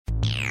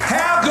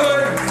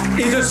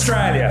is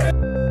Australia.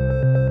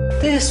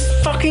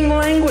 This fucking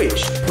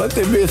language. Let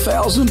there be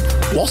 1,000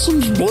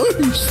 blossoms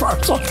bloom as far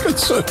as I'm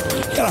concerned.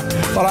 You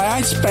know, but I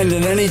ain't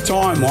spending any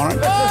time on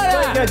it.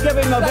 Give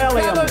him a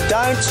Valium.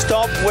 Don't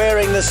stop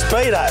wearing the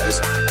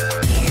Speedos.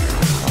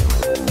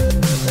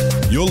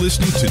 You're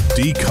listening to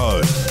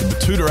Decode, the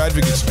Batuta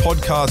Advocates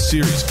podcast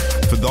series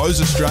for those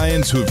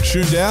Australians who have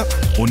tuned out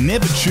or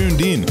never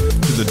tuned in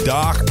to the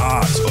dark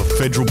arts of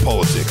federal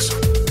politics.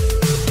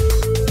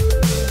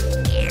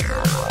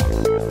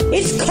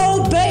 It's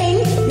called being,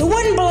 you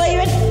wouldn't believe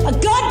it, a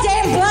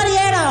goddamn bloody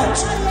adult.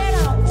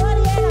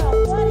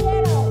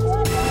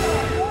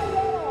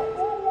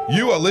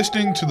 You are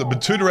listening to the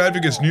Batuta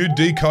Advocates new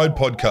Decode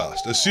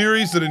podcast, a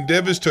series that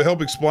endeavours to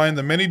help explain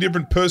the many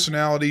different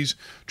personalities,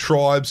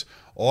 tribes,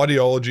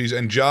 ideologies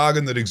and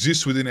jargon that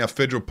exists within our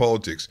federal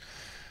politics.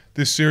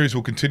 This series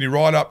will continue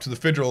right up to the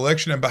federal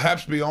election and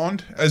perhaps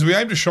beyond, as we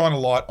aim to shine a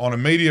light on a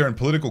media and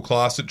political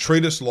class that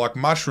treat us like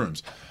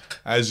mushrooms.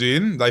 As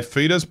in, they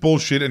feed us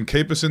bullshit and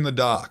keep us in the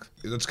dark.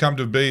 It's come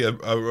to be a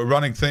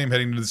running theme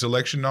heading into this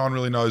election. No one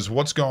really knows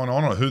what's going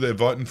on or who they're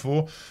voting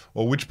for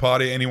or which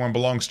party anyone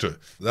belongs to.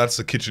 That's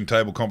the kitchen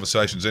table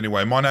conversations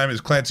anyway. My name is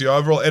Clancy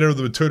Overall, editor of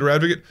the Batuta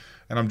Advocate,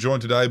 and I'm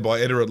joined today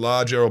by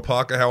editor-at-large Errol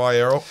Parker. How are you,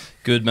 Errol?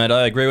 Good, mate.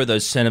 I agree with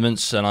those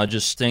sentiments, and I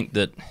just think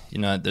that,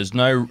 there's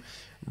no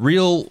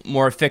real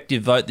more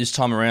effective vote this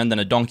time around than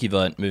a donkey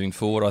vote moving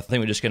forward. I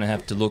think we're just going to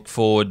have to look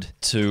forward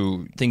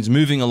to things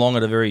moving along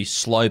at a very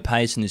slow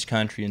pace in this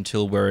country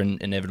until we're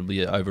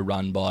inevitably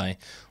overrun by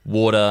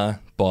water,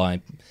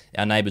 by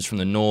our neighbours from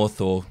the north,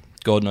 or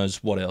God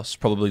knows what else,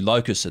 probably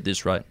locusts at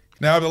this rate.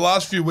 Now, over the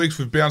last few weeks,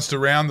 we've bounced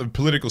around the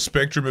political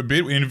spectrum a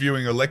bit,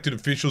 interviewing elected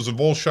officials of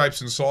all shapes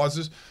and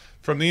sizes,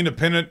 from the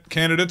independent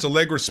candidates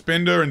Allegra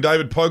Spender and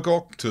David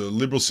Pocock to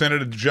Liberal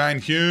Senator Jane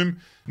Hume,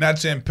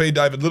 Nats MP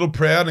David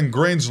Littleproud and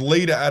Greens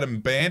leader Adam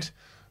Bant,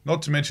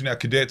 not to mention our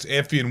cadets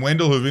Effie and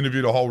Wendell, who've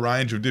interviewed a whole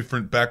range of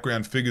different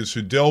background figures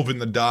who delve in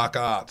the dark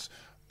arts.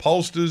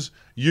 Pollsters,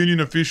 union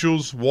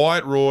officials,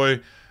 Wyatt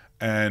Roy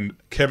and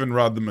Kevin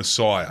Rudd the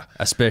Messiah.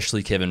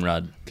 Especially Kevin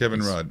Rudd.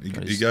 Kevin Rudd.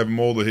 He gave them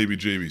all the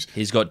heebie-jeebies.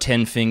 He's got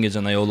 10 fingers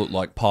and they all look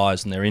like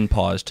pies, and they're in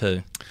pies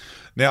too.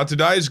 Now,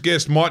 today's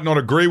guest might not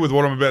agree with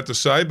what I'm about to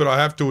say, but I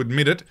have to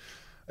admit it.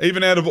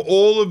 Even out of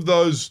all of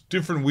those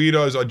different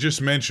weirdos I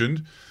just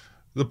mentioned,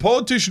 the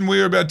politician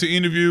we're about to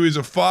interview is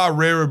a far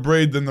rarer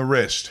breed than the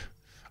rest,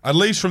 at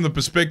least from the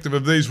perspective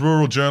of these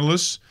rural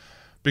journalists,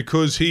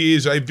 because he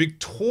is a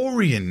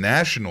Victorian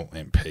National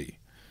MP.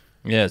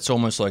 Yeah, it's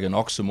almost like an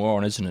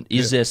oxymoron, isn't it?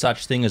 Is there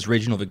such thing as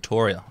regional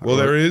Victoria? Well,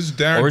 there is,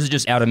 Darren. Or is it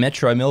just out of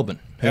Metro Melbourne?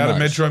 Out of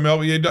Metro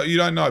Melbourne. You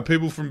don't know.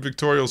 People from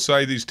Victoria will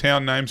say these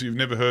town names you've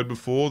never heard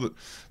before, that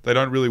they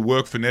don't really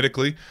work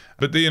phonetically.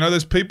 But,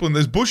 there's people and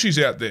there's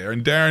bushies out there.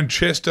 And Darren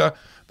Chester,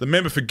 the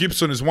member for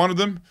Gippsland, is one of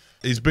them.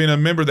 He's been a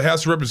member of the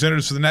House of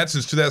Representatives for the Nats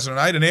since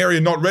 2008, an area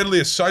not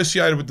readily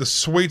associated with the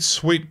sweet,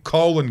 sweet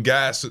coal and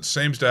gas that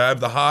seems to have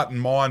the heart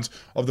and minds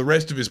of the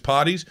rest of his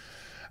parties.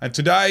 And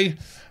today,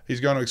 he's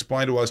going to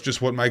explain to us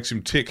just what makes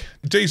him tick.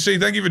 DC,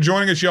 thank you for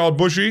joining us, you old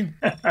bushy.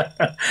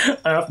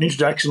 After an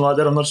introduction like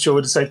that, I'm not sure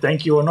whether to say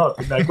thank you or not.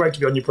 But no, great to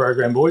be on your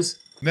program, boys.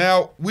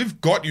 Now, we've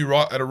got you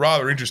right at a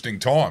rather interesting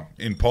time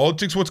in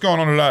politics. What's going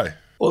on today?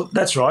 Well,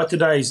 that's right.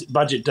 Today's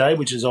budget day,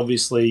 which is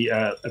obviously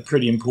a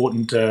pretty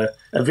important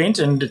event,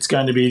 and it's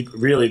going to be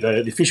really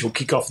the official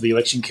kickoff of the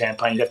election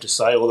campaign, you have to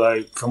say,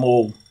 although from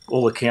all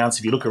accounts,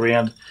 if you look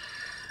around,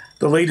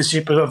 the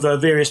leadership of the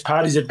various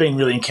parties have been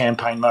really in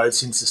campaign mode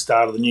since the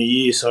start of the new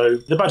year. So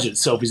the budget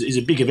itself is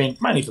a big event,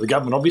 mainly for the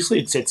government, obviously.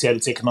 It sets out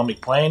its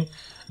economic plan.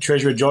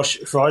 Treasurer Josh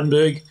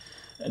Frydenberg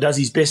does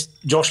his best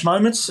Josh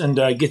moments and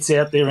gets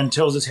out there and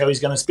tells us how he's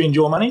going to spend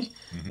your money.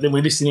 Mm-hmm. Then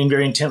we listen in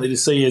very intently to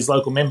see, as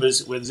local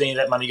members, whether there's any of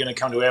that money going to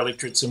come to our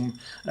electorates and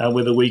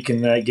whether we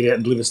can get out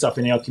and deliver stuff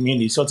in our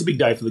community. So it's a big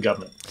day for the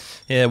government.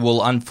 Yeah,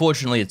 well,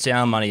 unfortunately, it's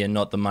our money and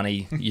not the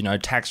money,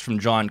 taxed from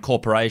giant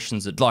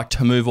corporations that like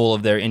to move all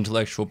of their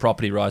intellectual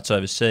property rights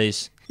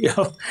overseas. Yeah,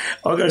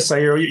 I've got to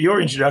say,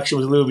 your introduction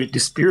was a little bit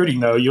dispiriting,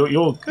 though.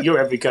 You're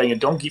advocating a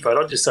donkey vote.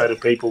 I'd just say to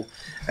people,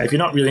 if you're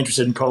not really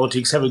interested in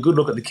politics, have a good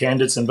look at the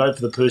candidates and vote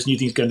for the person you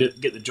think is going to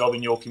get the job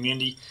in your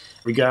community,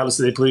 regardless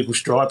of their political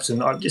stripes.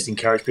 And I just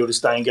encourage people to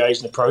stay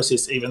engaged in the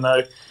process, even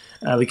though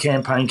the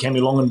campaign can be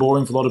long and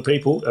boring for a lot of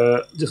people.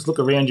 Just look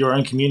around your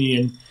own community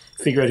and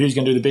figure out who's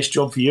going to do the best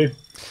job for you.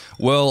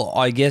 Well,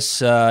 I guess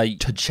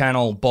to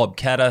channel Bob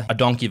Catter, a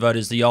donkey vote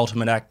is the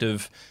ultimate act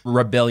of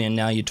rebellion.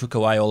 Now you took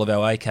away all of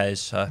our AKs.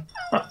 So.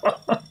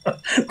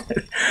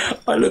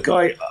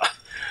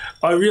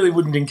 I really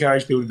wouldn't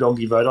encourage people to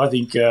donkey vote. I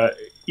think, have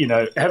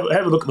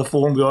a look at the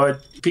form guide,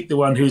 pick the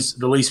one who's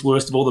the least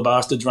worst of all the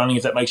bastards running,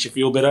 if that makes you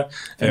feel better,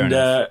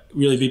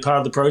 really be part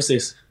of the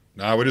process.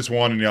 No, we're just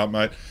winding you up,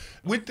 mate.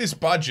 With this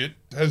budget,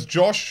 has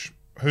Josh,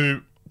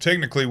 who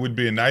technically would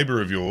be a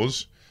neighbour of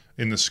yours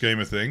in the scheme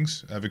of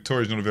things,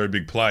 Victoria's not a very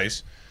big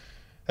place,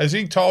 Has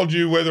he told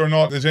you whether or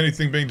not there's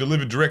anything being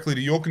delivered directly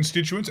to your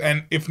constituents?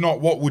 And if not,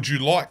 what would you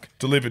like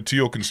delivered to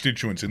your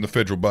constituents in the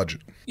federal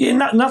budget? Yeah,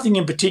 nothing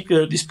in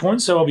particular at this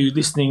point, so I'll be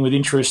listening with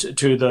interest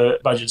to the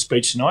budget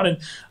speech tonight. And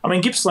I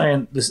mean,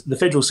 Gippsland, the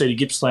federal seat of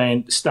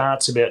Gippsland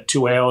starts about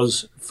 2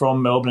 hours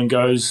from Melbourne and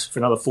goes for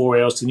another 4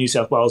 hours to the New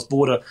South Wales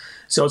border.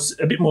 So it's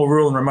a bit more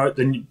rural and remote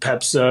than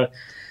perhaps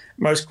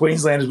most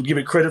Queenslanders would give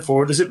it credit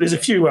for. There's a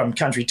few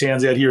country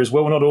towns out here as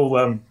well. We're not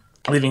all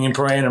living in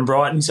Prahran and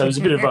Brighton, so there's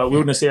a bit of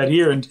wilderness out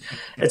here, and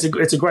it's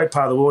a great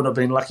part of the world. I've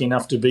been lucky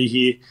enough to be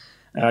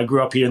here.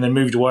 Grew up here and then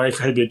moved away,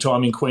 had a bit of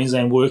time in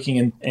Queensland working,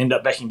 and ended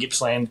up back in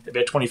Gippsland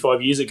about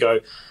 25 years ago.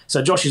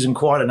 So Josh isn't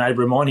quite a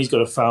neighbour of mine. He's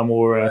got a far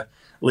more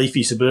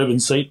leafy suburban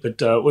seat,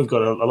 but we've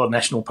got a lot of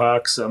national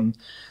parks, a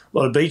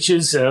lot of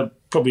beaches,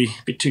 probably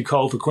a bit too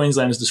cold for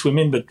Queenslanders to swim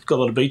in, but got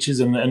a lot of beaches,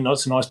 and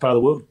it's a nice part of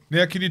the world.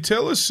 Now, can you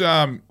tell us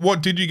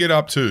what did you get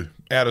up to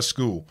out of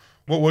school?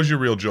 What was your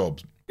real job?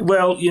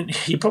 Well,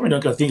 you're probably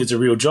not going to think it's a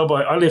real job.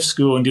 I left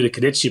school and did a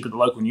cadetship at the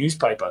local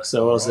newspaper.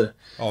 So I was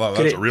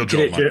that's a real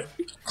job, mate.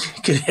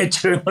 Cadet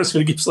journalist for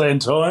the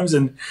Gippsland Times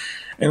and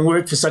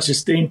worked for such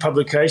esteemed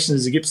publications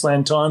as the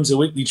Gippsland Times, the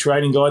Weekly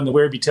Trading Guide and the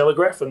Werribee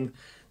Telegraph, and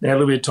then had a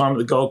little bit of time at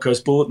the Gold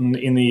Coast Bulletin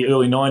in the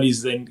early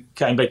 90s, then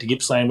came back to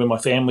Gippsland where my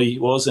family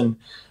was and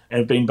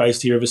have been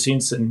based here ever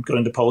since, and got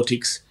into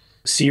politics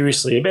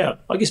seriously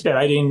about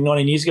 18,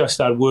 19 years ago. I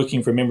started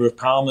working for a Member of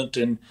Parliament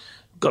and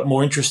got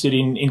more interested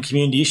in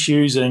community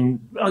issues,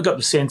 and I got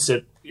the sense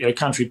that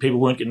country people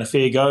weren't getting a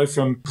fair go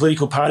from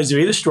political parties of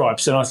either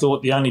stripes, and I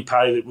thought the only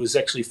party that was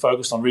actually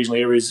focused on regional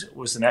areas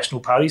was the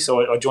National Party.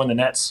 So I joined the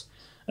Nats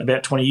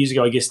about 20 years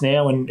ago, I guess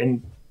now,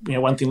 and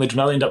one thing led to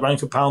another. Ended up running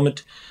for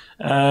Parliament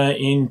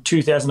in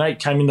 2008,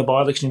 came in the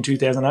by-election in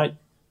 2008.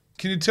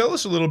 Can you tell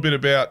us a little bit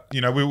about,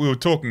 we were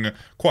talking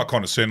quite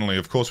condescendingly,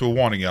 of course, we were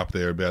winding up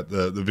there about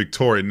the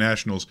Victorian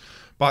Nationals,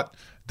 but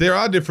there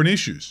are different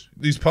issues.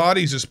 These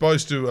parties are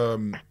supposed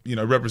to,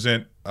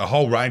 represent a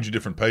whole range of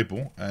different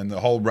people and a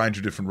whole range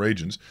of different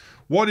regions.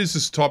 What is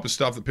this type of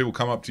stuff that people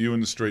come up to you in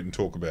the street and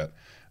talk about?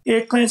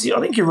 Yeah, Clancy, I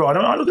think you're right.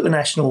 I look at the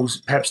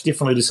Nationals perhaps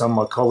differently to some of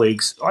my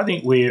colleagues. I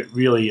think we're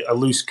really a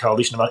loose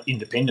coalition of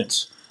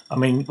independents. I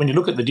mean, when you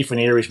look at the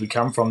different areas we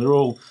come from, they're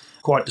all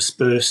quite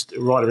dispersed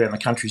right around the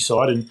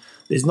countryside, and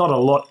there's not a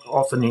lot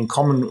often in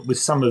common with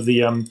some of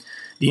the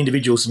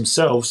individuals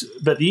themselves,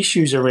 but the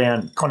issues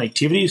around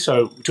connectivity,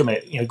 so we're talking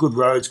about good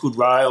roads, good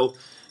rail,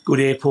 good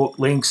airport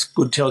links,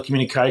 good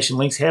telecommunication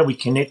links, how we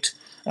connect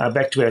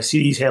back to our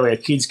cities, how our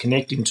kids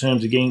connect in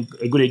terms of getting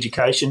a good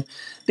education.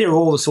 They're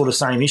all the sort of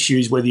same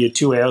issues, whether you're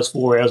 2 hours,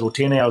 4 hours or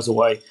 10 hours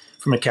away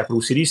from a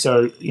capital city.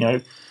 So,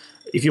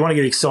 if you want to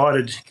get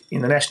excited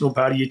in the National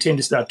Party, you tend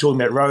to start talking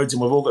about roads,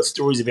 and we've all got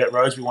stories about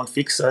roads we want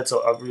fixed, so that's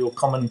a real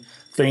common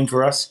theme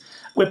for us.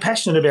 We're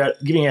passionate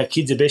about giving our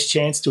kids the best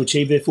chance to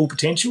achieve their full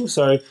potential.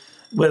 So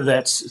whether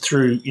that's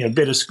through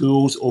better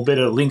schools or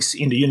better links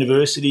into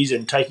universities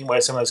and taking away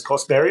some of those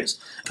cost barriers.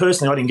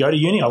 Personally, I didn't go to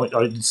uni. I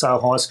did Sale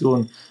High School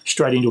and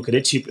straight into a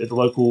cadetship at the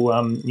local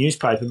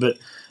newspaper. But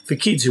for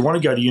kids who want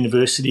to go to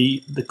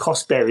university, the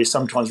cost barrier is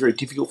sometimes very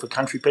difficult for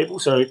country people.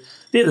 So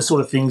they're the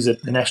sort of things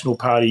that the National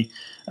Party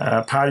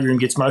party room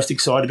gets most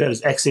excited about,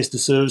 is access to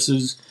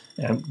services,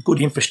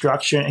 good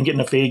infrastructure, and getting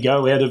a fair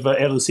go out of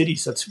the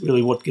cities. That's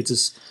really what gets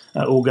us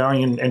all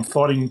going and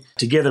fighting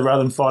together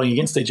rather than fighting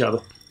against each other.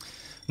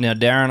 Now,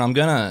 Darren, I'm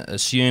going to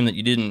assume that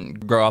you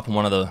didn't grow up in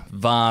one of the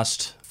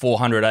vast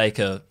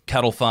 400-acre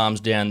cattle farms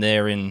down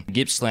there in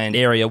Gippsland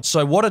area.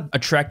 So what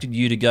attracted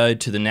you to go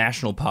to the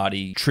National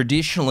Party?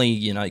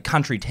 Traditionally,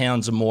 country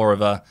towns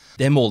are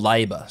they're more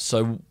Labor.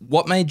 So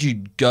what made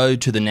you go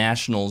to the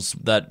Nationals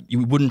that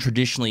you wouldn't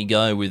traditionally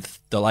go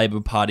with the Labor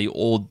Party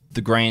or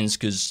the Greens?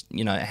 Because,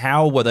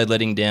 how were they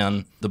letting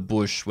down the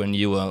bush when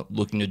you were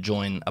looking to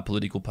join a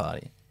political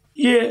party?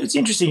 Yeah, it's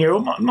interesting here.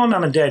 My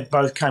mum and dad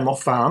both came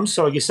off farms,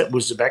 so I guess that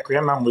was the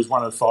background. Mum was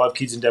one of 5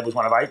 kids and dad was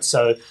one of 8,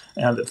 so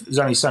there's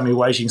only so many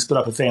ways you can split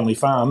up a family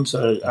farm.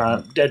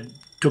 So dad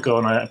took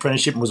on an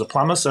apprenticeship and was a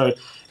plumber, so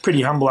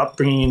pretty humble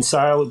upbringing in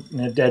Sale.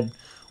 Dad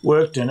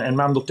worked and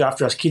mum looked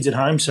after us kids at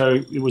home,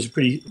 so it was a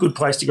pretty good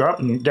place to grow up,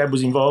 and dad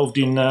was involved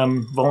in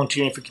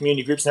volunteering for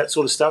community groups and that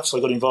sort of stuff, so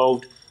I got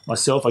involved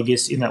myself, I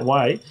guess, in that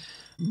way.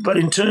 But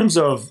in terms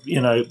of,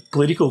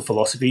 political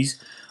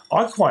philosophies,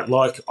 I quite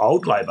like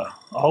old Labor,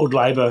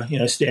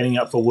 standing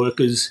up for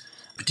workers,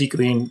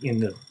 particularly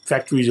in the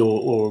factories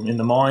or in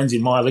the mines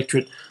in my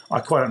electorate. I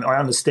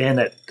understand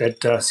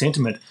that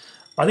sentiment.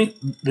 I think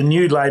the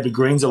new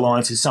Labor-Greens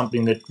alliance is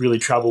something that really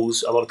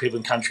troubles a lot of people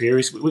in country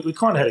areas. We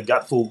kind of had a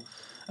gutful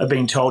of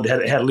being told how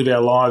to live our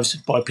lives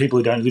by people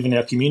who don't live in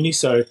our community.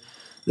 So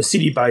the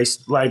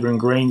city-based Labor and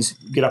Greens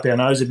get up our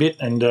nose a bit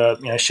and,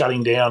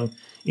 shutting down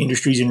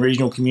industries in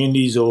regional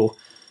communities or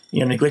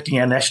neglecting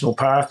our national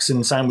parks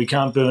and saying we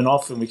can't burn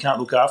off and we can't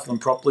look after them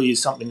properly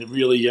is something that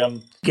really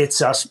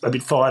gets us a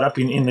bit fired up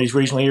in these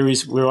regional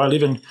areas where I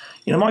live. And,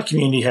 my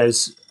community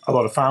has a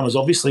lot of farmers,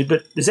 obviously,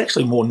 but there's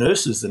actually more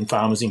nurses than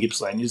farmers in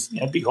Gippsland. There's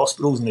big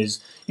hospitals, and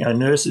there's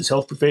nurses,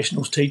 health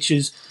professionals,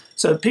 teachers.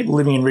 So people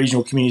living in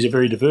regional communities are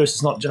very diverse.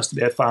 It's not just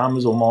about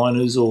farmers or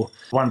miners or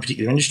one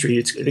particular industry.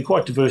 They're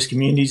quite diverse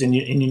communities, and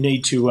you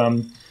need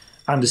to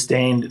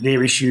understand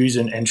their issues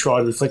and try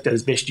to reflect that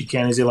as best you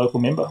can as their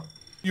local member.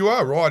 You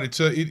are right.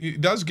 It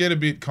does get a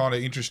bit kind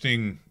of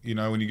interesting,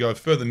 when you go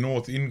further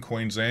north in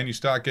Queensland, you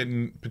start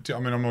getting,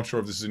 I'm not sure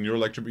if this is in your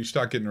electorate, but you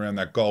start getting around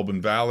that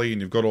Goulburn Valley,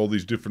 and you've got all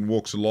these different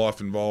walks of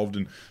life involved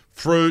in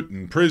fruit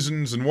and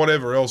prisons and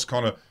whatever else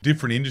kind of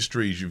different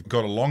industries you've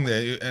got along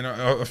there. And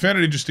I found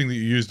it interesting that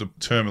you used the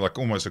term like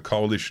almost a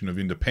coalition of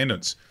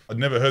independents. I'd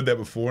never heard that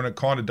before, and it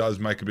kind of does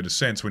make a bit of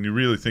sense when you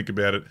really think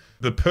about it.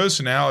 The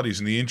personalities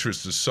and the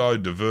interests are so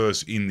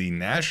diverse in the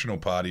National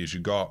Party as you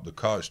go up the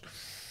coast.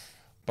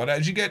 But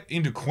as you get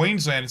into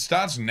Queensland, it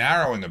starts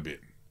narrowing a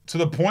bit to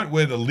the point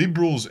where the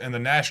Liberals and the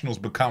Nationals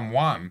become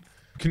one.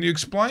 Can you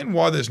explain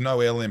why there's no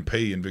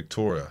LNP in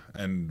Victoria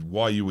and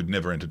why you would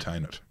never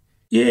entertain it?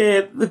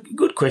 Yeah,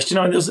 good question.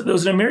 There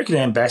was an American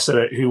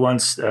ambassador who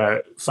once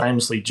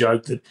famously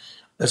joked that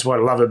that's what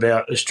I love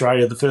about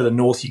Australia. The further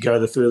north you go,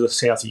 the further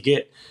south you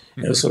get.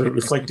 Sort of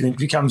reflected, it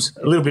becomes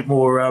a little bit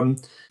more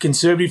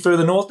conservative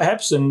further north,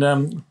 perhaps,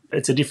 and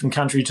it's a different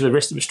country to the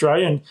rest of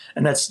Australia,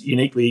 and that's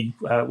uniquely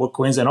what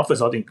Queensland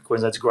offers. I think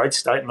Queensland's a great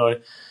state, and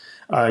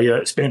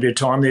I spent a bit of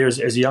time there as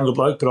a younger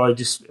bloke, but I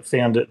just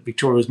found that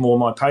Victoria was more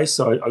my pace,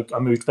 so I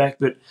moved back.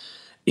 But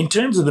in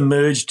terms of the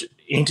merged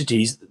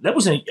entities, that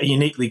was a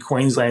uniquely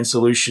Queensland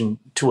solution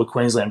to a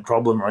Queensland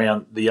problem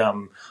around the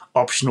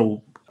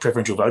optional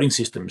preferential voting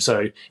system.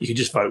 So you could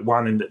just vote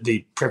one and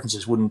the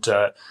preferences wouldn't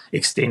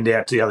extend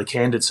out to the other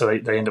candidates, so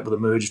they end up with a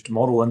merged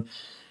model. And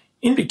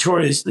in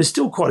Victoria, there's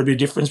still quite a bit of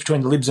difference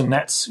between the Libs and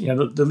Nats.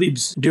 The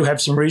Libs do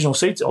have some regional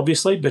seats,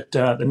 obviously, but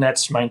the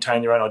Nats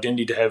maintain their own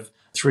identity to have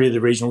 3 of the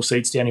regional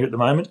seats down here at the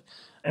moment.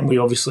 And we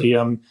obviously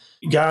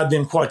guard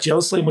them quite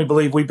jealously, and we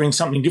believe we bring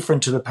something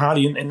different to the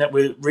party in that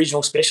we're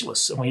regional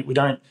specialists, and we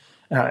don't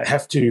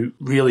have to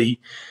really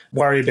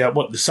worry about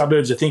what the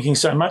suburbs are thinking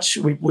so much.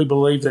 We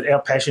believe that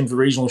our passion for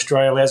regional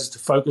Australia allows us to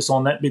focus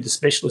on that, be the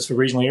specialists for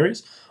regional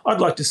areas. I'd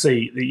like to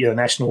see the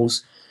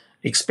Nationals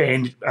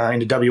expand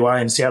into WA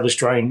and South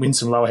Australia and win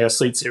some lower house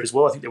seats there as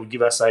well. I think that would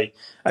give us a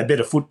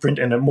better footprint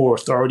and a more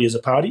authority as a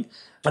party.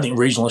 I think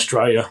regional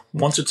Australia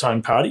wants its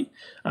own party.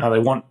 They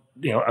want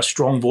a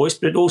strong voice,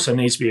 but it also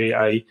needs to be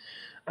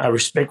a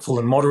respectful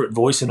and moderate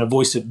voice, and a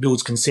voice that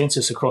builds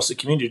consensus across the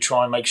community to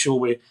try and make sure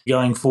we're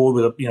going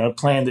forward with a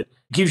plan that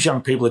gives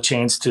young people a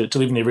chance to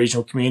live in their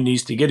regional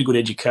communities, to get a good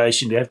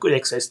education, to have good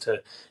access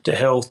to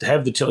health, to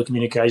have the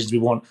telecommunications we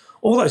want.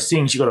 All those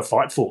things you've got to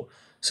fight for.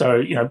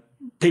 So,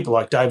 people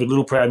like David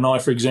Littleproud and I,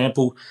 for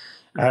example,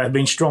 have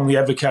been strongly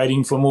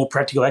advocating for more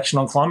practical action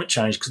on climate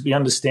change, because we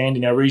understand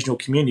in our regional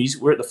communities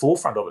we're at the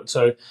forefront of it.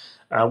 So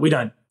we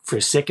don't for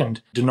a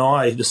second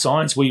deny the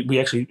science. We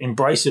actually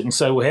embrace it and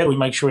say, well, how do we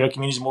make sure our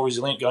communities are more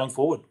resilient going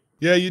forward?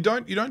 Yeah, you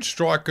don't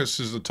strike us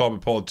as the type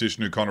of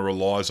politician who kind of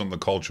relies on the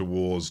culture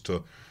wars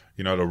to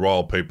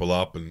rile people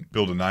up and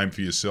build a name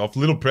for yourself.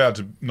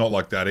 Littleproud's not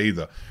like that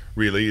either,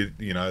 really.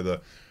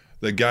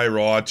 The gay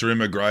rights or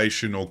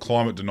immigration or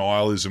climate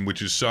denialism,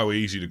 which is so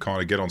easy to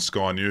kind of get on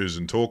Sky News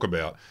and talk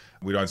about.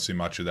 We don't see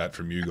much of that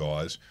from you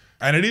guys.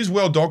 And it is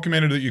well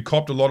documented that you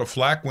copped a lot of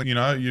flack when,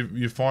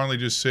 you finally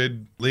just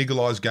said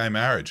legalise gay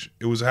marriage.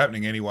 It was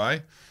happening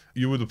anyway.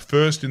 You were the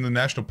first in the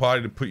National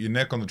Party to put your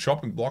neck on the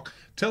chopping block.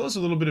 Tell us a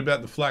little bit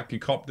about the flack you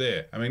copped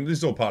there. I mean, this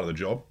is all part of the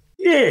job.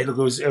 Yeah, look,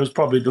 it was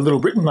probably the Little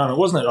Britain moment,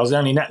 wasn't it? I was the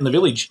only nat in the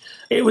village.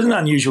 It was an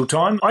unusual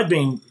time. I'd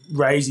been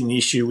raising the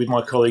issue with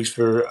my colleagues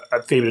for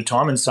a fair bit of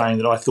time and saying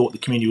that I thought the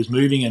community was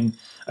moving and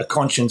a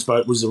conscience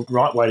vote was the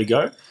right way to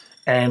go.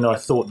 And I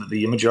thought that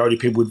the majority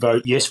of people would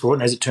vote yes for it,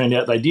 and as it turned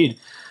out, they did.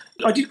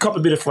 I did cop a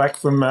bit of flack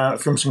from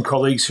some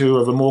colleagues who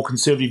are of a more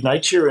conservative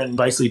nature and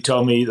basically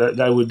told me that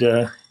they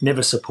would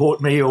never support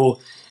me or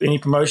any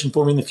promotion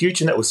for me in the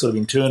future, and that was sort of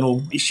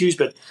internal issues.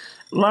 But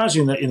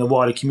largely in the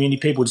wider community,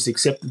 people just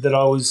accepted that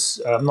I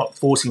was not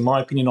forcing my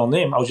opinion on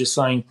them. I was just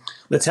saying,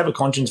 let's have a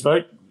conscience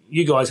vote.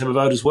 You guys have a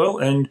vote as well,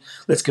 and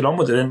let's get on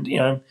with it.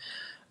 And,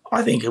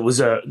 I think it was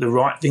the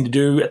right thing to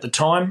do at the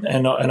time,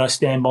 and I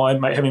stand by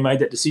having made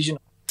that decision.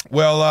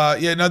 Well,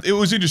 it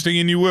was interesting,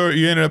 and you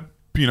ended up,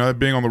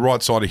 being on the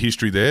right side of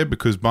history there,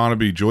 because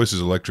Barnaby Joyce's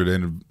electorate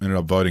ended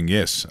up voting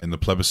yes in the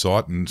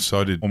plebiscite, and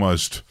so did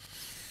almost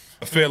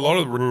a fair lot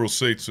of the rural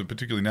seats,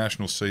 particularly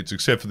national seats,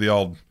 except for the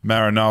old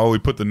Maranoa. We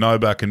put the no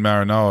back in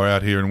Maranoa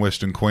out here in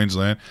Western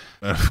Queensland.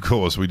 And of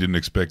course, we didn't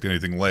expect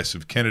anything less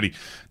of Kennedy.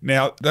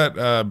 Now,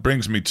 that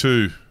brings me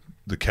to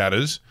the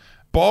Catters.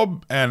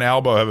 Bob and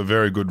Albo have a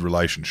very good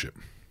relationship.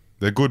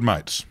 They're good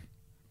mates.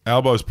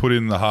 Albo's put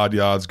in the hard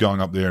yards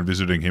going up there and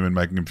visiting him and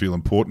making him feel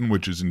important,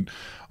 which is,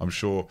 I'm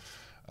sure,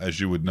 as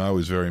you would know,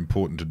 is very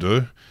important to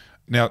do.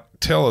 Now,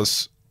 tell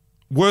us,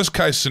 worst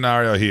case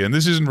scenario here, and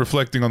this isn't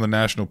reflecting on the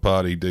National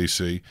Party,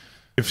 DC,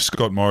 if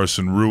Scott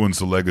Morrison ruins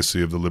the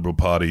legacy of the Liberal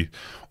Party,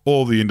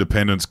 all the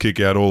independents kick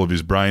out all of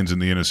his brains in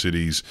the inner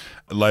cities,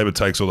 Labor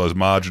takes all those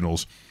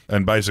marginals,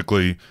 and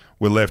basically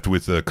we're left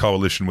with a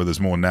coalition where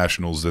there's more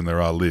Nationals than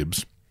there are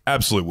Libs.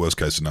 Absolute worst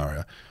case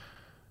scenario.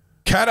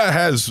 Katter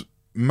has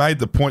made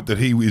the point that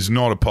he is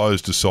not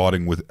opposed to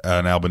siding with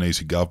an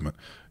Albanese government.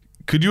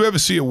 Could you ever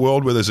see a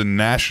world where there's a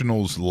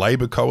Nationals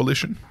Labor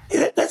coalition?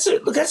 Yeah, that's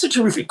a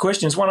terrific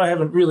question. It's one I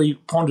haven't really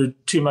pondered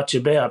too much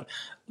about.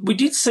 We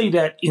did see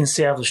that in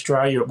South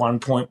Australia at one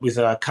point with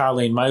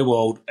Carleen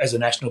Maywald as a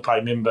National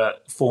Party member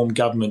formed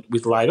government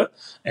with Labor,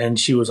 and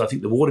she was, I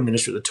think, the Water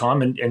Minister at the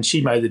time, and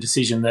she made the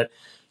decision that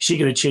she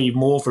could achieve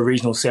more for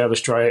regional South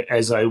Australia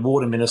as a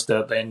Water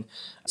Minister than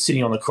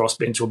sitting on the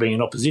crossbench or being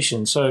in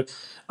opposition. So,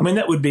 I mean,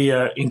 that would be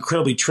an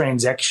incredibly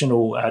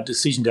transactional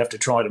decision to have to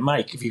try to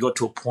make if you got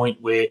to a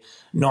point where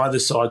neither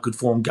side could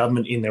form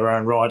government in their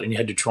own right and you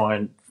had to try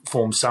and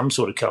form some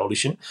sort of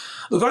coalition.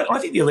 Look, I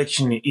think the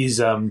election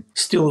is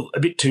still a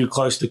bit too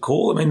close to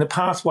call. I mean, the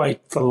pathway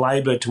for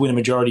Labor to win a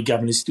majority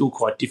government is still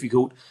quite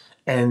difficult.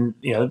 And,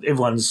 you know,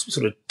 everyone's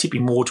sort of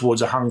tipping more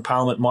towards a hung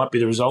parliament might be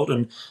the result,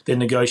 and then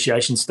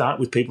negotiations start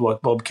with people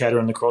like Bob Katter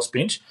and the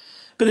crossbench.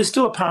 But there's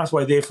still a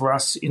pathway there for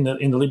us in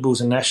the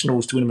Liberals and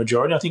Nationals to win a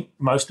majority. I think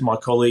most of my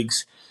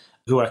colleagues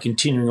who are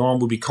continuing on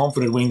will be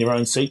confident of winning their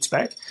own seats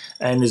back.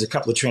 And there's a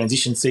couple of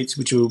transition seats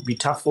which will be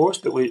tough for us,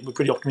 but we're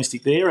pretty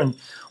optimistic there. And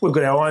we've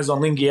got our eyes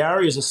on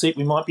Lingiari as a seat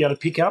we might be able to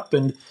pick up.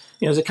 And,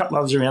 you know, there's a couple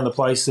others around the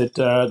place that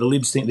the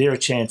Libs think they're a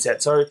chance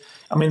at. So,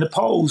 I mean, the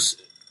polls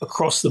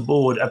across the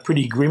board are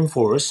pretty grim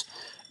for us,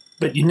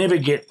 but you never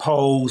get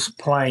polls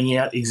playing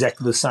out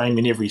exactly the same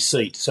in every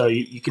seat. So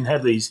you can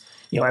have these,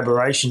 you know,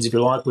 aberrations, if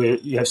you like, where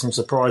you have some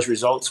surprise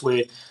results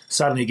where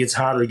suddenly it gets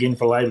harder again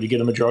for Labor to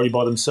get a majority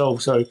by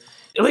themselves. So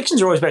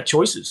elections are always about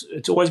choices.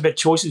 It's always about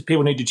choices.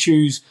 People need to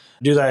choose.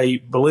 Do they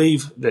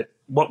believe that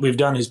what we've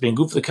done has been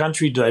good for the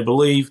country? Do they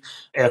believe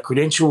our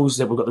credentials,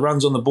 that we've got the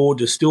runs on the board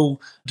to still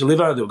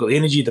deliver, that we've got the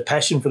energy, the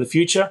passion for the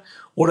future?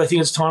 Or do they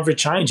think it's time for a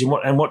change?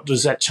 And what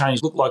does that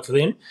change look like for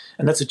them?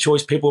 And that's a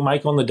choice people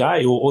make on the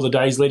day or the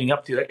days leading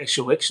up to the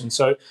actual election.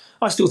 So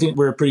I still think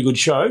we're a pretty good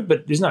show,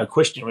 but there's no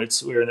question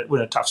we're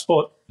in a tough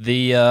spot.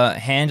 The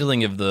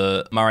handling of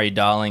the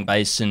Murray-Darling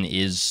Basin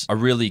is a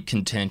really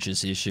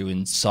contentious issue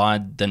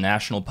inside the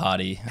National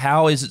Party.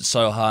 How is it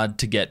so hard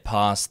to get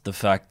past the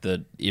fact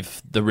that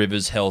if the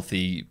river's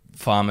healthy,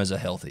 farmers are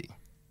healthy?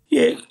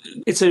 Yeah,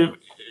 it's a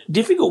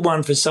difficult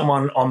one for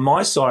someone on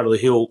my side of the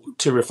hill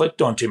to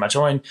reflect on too much.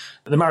 I mean,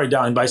 the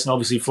Murray-Darling Basin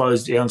obviously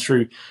flows down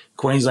through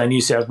Queensland,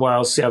 New South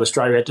Wales, South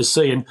Australia out to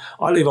sea, and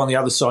I live on the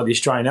other side of the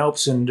Australian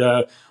Alps, and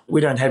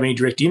we don't have any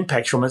direct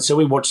impact from it, so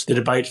we watch the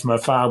debate from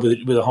afar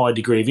with a high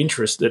degree of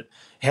interest, that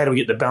how do we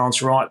get the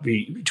balance right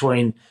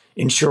between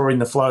ensuring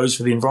the flows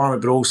for the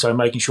environment but also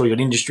making sure you've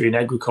got industry and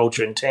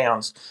agriculture in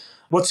towns.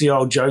 What's the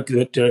old joke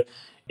that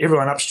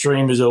everyone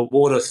upstream is a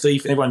water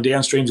thief and everyone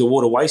downstream is a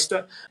water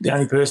waster? The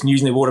only person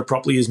using their water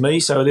properly is me.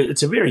 So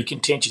it's a very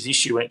contentious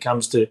issue when it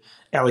comes to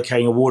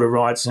allocating water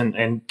rights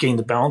and getting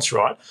the balance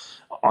right.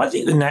 I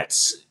think the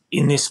Nats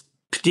in this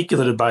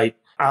particular debate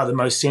are the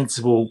most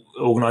sensible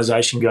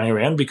organisation going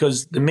around,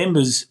 because the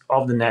members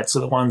of the Nats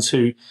are the ones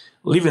who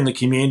live in the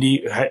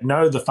community,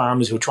 know the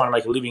farmers who are trying to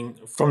make a living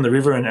from the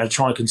river and are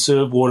trying to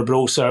conserve water, but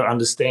also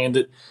understand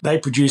that they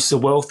produce the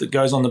wealth that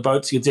goes on the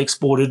boats, gets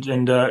exported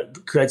and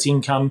creates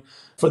income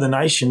for the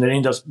nation that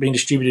ends up being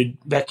distributed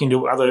back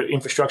into other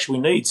infrastructure we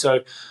need.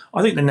 So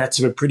I think the Nats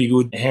have a pretty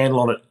good handle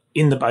on it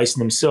in the basin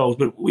themselves,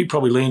 but we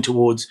probably lean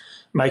towards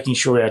making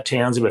sure our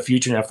towns have a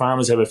future and our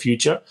farmers have a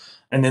future.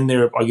 And then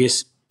there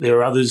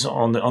are others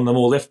on the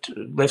more left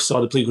side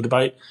of the political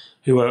debate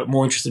who are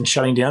more interested in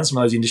shutting down some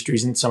of those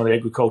industries and some of the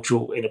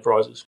agricultural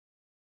enterprises.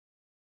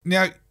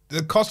 Now,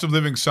 the cost of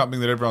living is something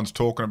that everyone's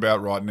talking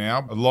about right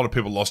now. A lot of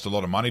people lost a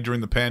lot of money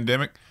during the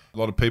pandemic. A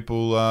lot of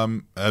people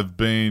have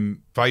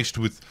been faced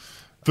with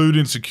food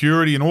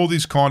insecurity and all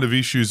these kind of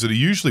issues that are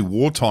usually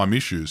wartime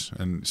issues.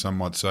 And some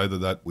might say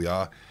that we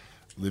are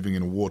living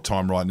in a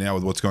wartime right now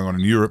with what's going on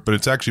in Europe, but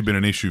it's actually been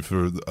an issue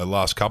for the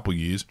last couple of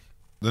years.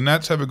 The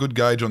Nats have a good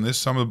gauge on this.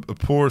 Some of the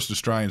poorest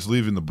Australians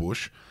live in the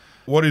bush.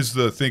 What is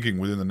the thinking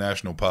within the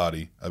National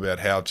Party about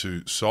how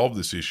to solve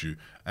this issue?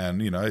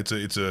 And, you know, it's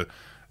an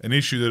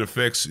issue that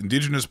affects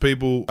Indigenous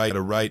people at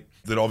a rate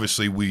that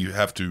obviously we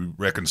have to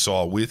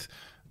reconcile with.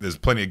 There's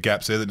plenty of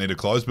gaps there that need to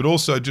close, but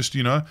also just,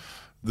 you know,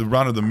 the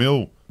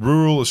run-of-the-mill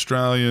rural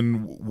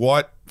Australian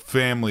white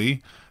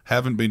family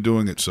haven't been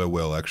doing it so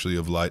well, actually,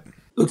 of late.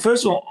 Look,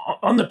 first of all,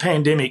 on the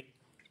pandemic,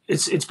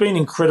 it's been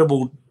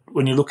incredible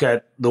when you look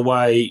at the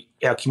way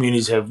our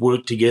communities have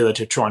worked together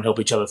to try and help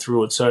each other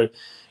through it. So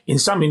in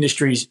some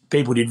industries,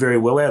 people did very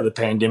well out of the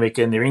pandemic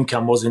and their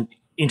income wasn't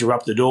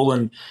interrupted at all.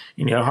 And,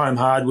 you know, home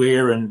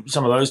hardware and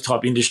some of those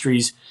type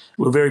industries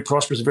were very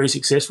prosperous, very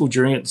successful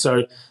during it.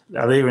 So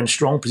they're in a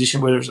strong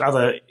position, whereas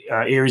other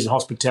areas in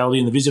hospitality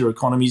and the visitor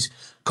economies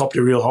copped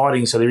a real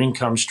hiding, so their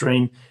income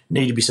stream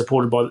needed to be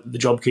supported by the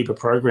JobKeeper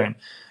program.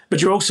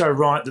 But you're also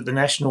right that the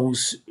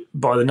Nationals,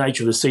 by the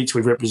nature of the seats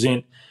we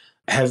represent,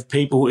 have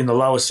people in the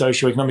lower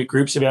socioeconomic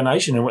groups of our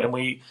nation, and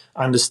we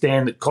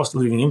understand that cost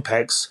of living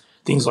impacts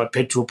things like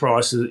petrol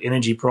prices,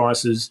 energy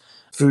prices,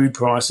 food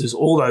prices,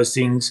 all those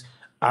things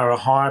are a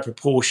higher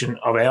proportion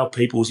of our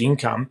people's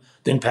income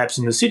than perhaps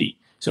in the city.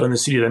 So in the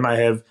city, they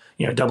may have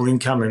double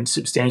income and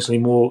substantially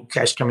more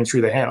cash coming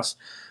through the house.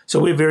 So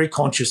we're very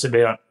conscious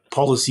about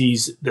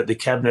policies that the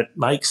Cabinet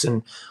makes.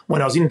 And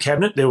when I was in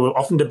Cabinet, there were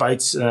often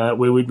debates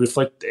where we'd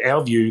reflect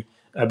our view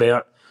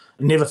about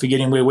never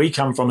forgetting where we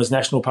come from as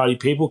National Party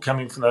people,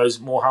 coming from those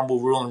more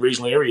humble rural and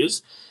regional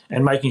areas,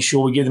 and making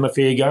sure we give them a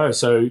fair go.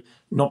 So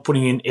not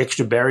putting in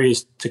extra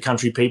barriers to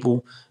country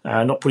people,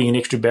 not putting in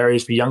extra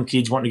barriers for young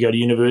kids wanting to go to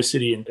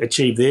university and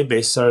achieve their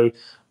best. So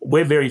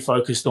we're very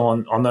focused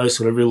on those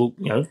sort of real,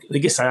 I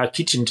guess they are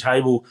kitchen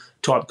table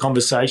type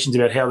conversations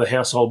about how the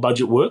household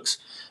budget works.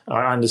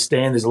 I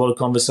understand there's a lot of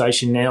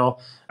conversation now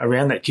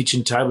around that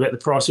kitchen table about the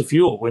price of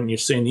fuel. When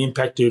you've seen the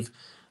impact of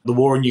the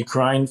war in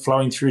Ukraine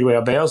flowing through to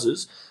our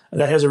bowsers,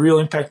 that has a real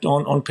impact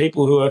on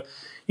people who are,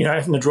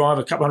 having to drive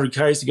a couple hundred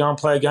k's to go and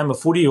play a game of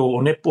footy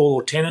or netball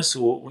or tennis,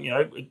 or,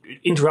 it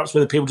interrupts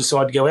whether people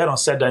decide to go out on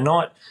Saturday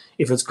night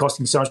if it's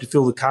costing so much to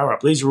fill the car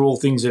up. These are all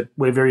things that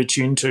we're very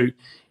attuned to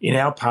in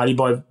our party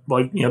by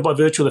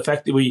virtue of the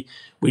fact that we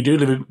do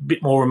live a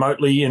bit more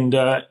remotely and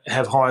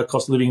have higher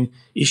cost of living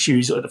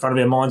issues at the front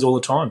of our minds all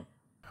the time.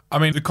 I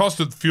mean, the cost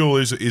of fuel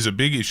is a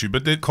big issue,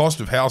 but the cost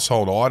of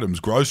household items,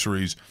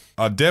 groceries,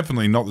 are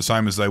definitely not the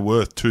same as they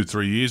were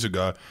 2-3 years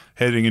ago,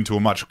 heading into a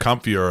much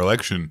comfier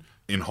election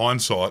in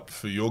hindsight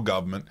for your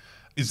government.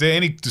 Is there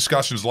any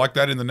discussions like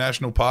that in the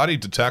National Party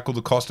to tackle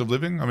the cost of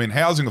living? I mean,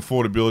 housing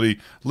affordability,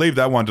 leave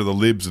that one to the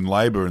Libs and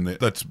Labor, and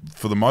that's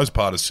for the most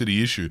part a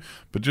city issue.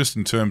 But just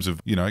in terms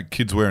of,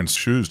 kids wearing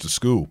shoes to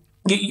school.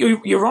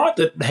 You're right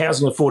that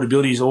housing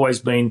affordability has always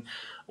been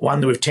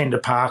one that we've tended to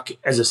park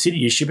as a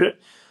city issue. But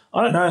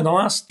I don't know, in the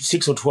last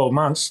 6 or 12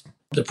 months,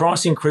 the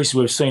price increase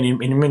we've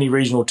seen in many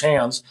regional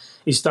towns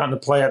is starting to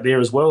play out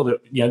there as well. That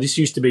this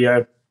used to be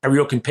a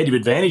real competitive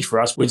advantage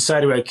for us. We'd say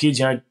to our kids,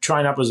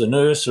 train up as a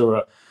nurse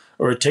or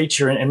a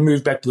teacher and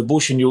move back to the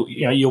bush, and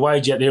your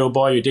wage out there will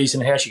buy you a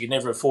decent house you could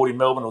never afford in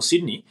Melbourne or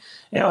Sydney.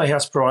 Our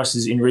house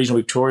prices in regional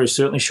Victoria have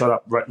certainly shot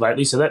up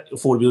lately, so that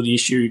affordability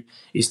issue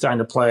is starting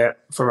to play out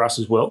for us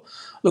as well.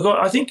 Look,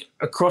 I think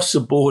across the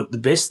board, the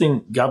best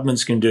thing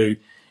governments can do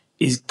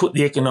is put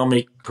the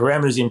economic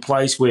parameters in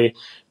place where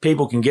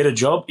people can get a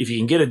job. If you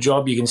can get a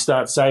job, you can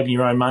start saving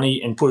your own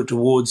money and put it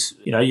towards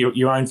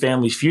your own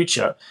family's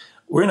future.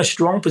 We're in a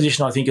strong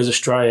position, I think, as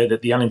Australia,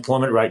 that the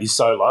unemployment rate is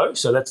so low.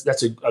 So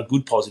that's a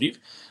good positive.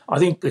 I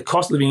think the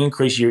cost of living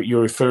increase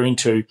you're referring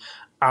to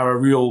are a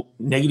real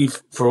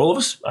negative for all of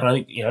us. And I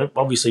think,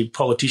 obviously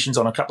politicians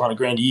on a couple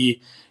 $100,000 a year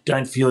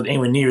don't feel it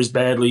anywhere near as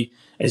badly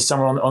as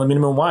someone on the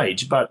minimum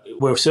wage. But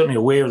we're certainly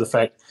aware of the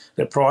fact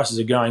that prices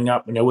are going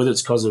up, whether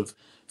it's because of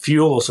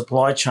fuel or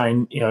supply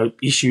chain,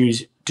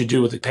 issues to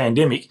do with the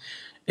pandemic.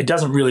 It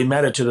doesn't really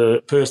matter to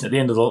the person at the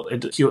end of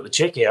the queue at the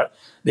checkout.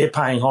 They're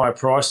paying higher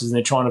prices and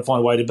they're trying to find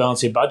a way to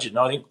balance their budget. And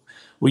I think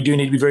we do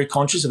need to be very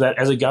conscious of that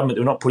as a government,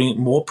 that we're not putting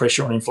more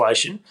pressure on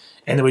inflation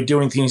and that we're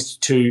doing things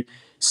to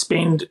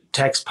spend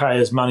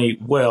taxpayers' money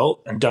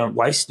well and don't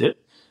waste it.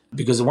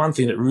 Because the one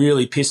thing that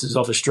really pisses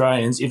off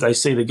Australians if they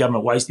see the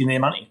government wasting their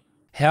money.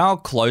 How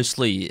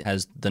closely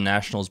has the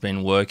Nationals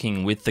been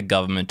working with the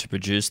government to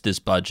produce this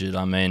budget?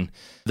 I mean,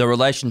 the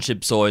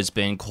relationship's always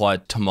been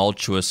quite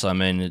tumultuous. I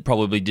mean, it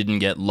probably didn't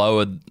get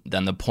lower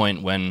than the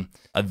point when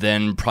a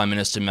then Prime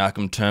Minister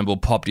Malcolm Turnbull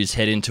popped his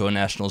head into a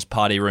Nationals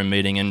party room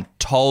meeting and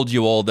told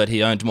you all that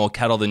he owned more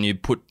cattle than you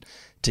put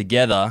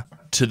together,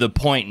 to the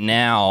point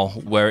now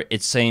where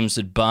it seems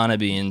that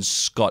Barnaby and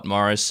Scott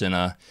Morrison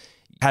are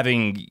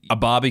having a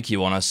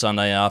barbecue on a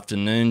Sunday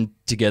afternoon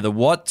together.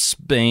 What's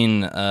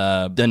been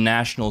the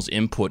Nationals'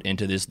 input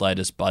into this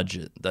latest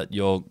budget that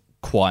you're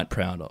quite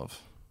proud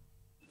of?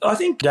 I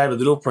think David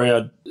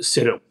Littleproud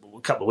said it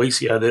a couple of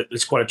weeks ago that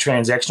it's quite a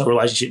transactional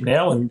relationship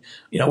now, and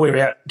we're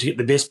out to get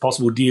the best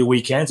possible deal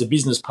we can. It's a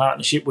business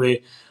partnership where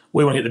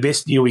we want to get the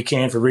best deal we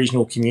can for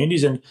regional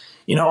communities. And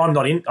I'm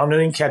not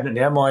in cabinet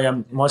now.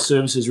 My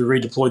services were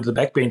redeployed to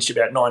the backbench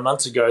about 9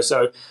 months ago,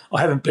 so I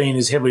haven't been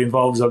as heavily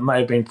involved as I may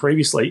have been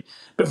previously.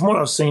 But from what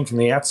I've seen from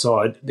the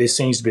outside, there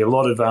seems to be a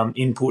lot of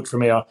input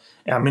from our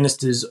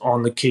ministers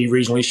on the key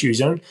regional issues.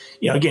 And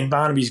again,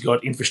 Barnaby's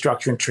got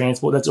infrastructure and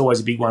transport. That's always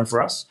a big one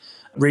for us.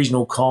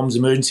 Regional comms,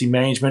 emergency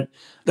management,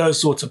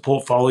 those sorts of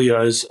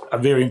portfolios are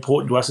very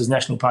important to us as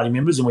National Party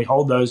members, and we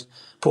hold those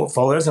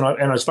portfolios.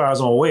 And as far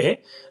as I'm aware,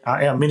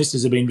 our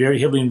ministers have been very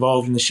heavily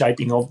involved in the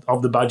shaping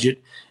of the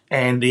budget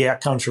and the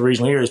outcomes for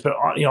regional areas. But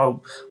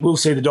we'll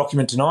see the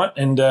document tonight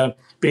and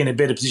be in a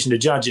better position to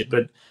judge it.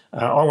 But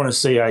I want to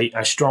see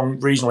a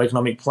strong regional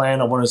economic plan.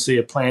 I want to see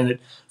a plan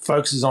that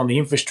focuses on the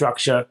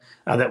infrastructure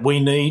that we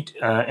need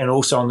and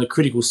also on the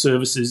critical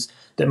services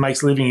that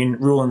makes living in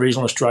rural and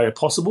regional Australia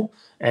possible.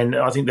 And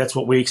I think that's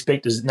what we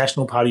expect as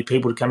National Party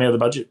people to come out of the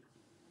budget.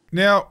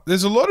 Now,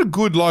 there's a lot of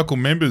good local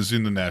members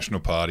in the National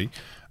Party,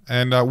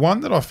 and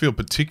one that I feel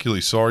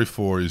particularly sorry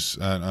for is,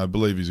 and I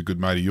believe he's a good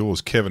mate of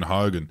yours, Kevin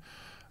Hogan.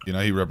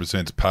 He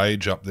represents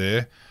Page up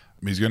there.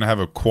 He's going to have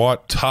a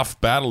quite tough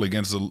battle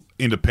against the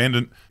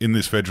independent in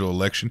this federal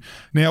election.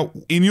 Now,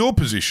 in your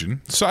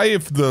position, say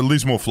if the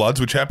Lismore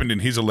floods, which happened in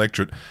his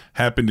electorate,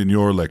 happened in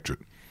your electorate,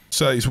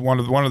 So one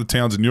of the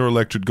towns in your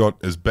electorate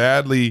got as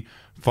badly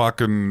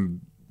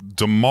fucking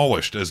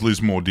demolished as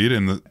Lismore did,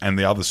 and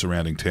the other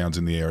surrounding towns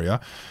in the area.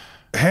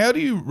 How do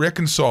you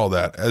reconcile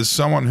that as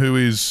someone who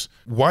is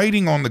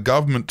waiting on the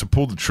government to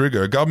pull the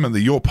trigger, a government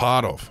that you're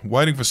part of,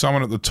 waiting for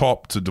someone at the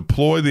top to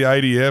deploy the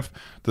ADF,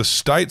 the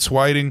state's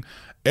waiting,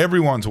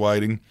 everyone's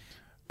waiting.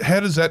 How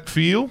does that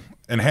feel?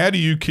 And how do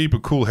you keep a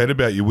cool head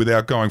about you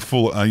without going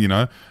full,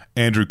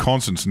 Andrew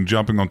Constance and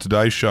jumping on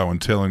Today's Show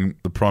and telling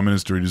the Prime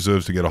Minister he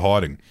deserves to get a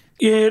hiding?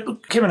 Yeah,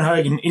 look, Kevin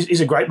Hogan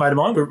is a great mate of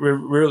mine. We're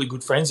really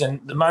good friends.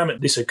 And the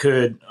moment this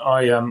occurred,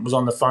 I was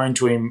on the phone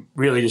to him,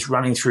 really just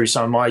running through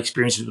some of my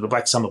experiences with the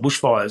Black Summer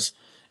bushfires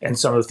and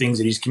some of the things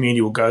that his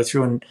community will go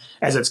through. And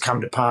as it's come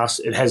to pass,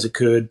 it has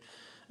occurred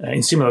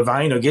in similar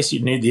vein. I guess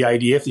you'd need the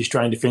ADF, the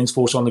Australian Defence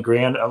Force, on the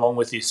ground, along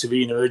with the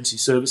civilian emergency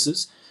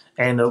services.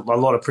 And a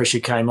lot of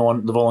pressure came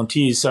on the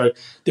volunteers. So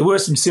there were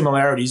some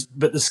similarities,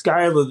 but the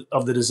scale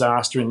of the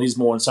disaster in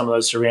Lismore and some of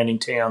those surrounding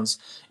towns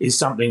is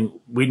something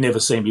we'd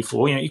never seen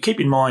before. You keep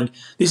in mind,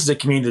 this is a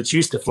community that's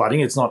used to flooding.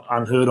 It's not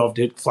unheard of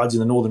to floods in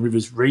the Northern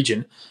Rivers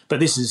region,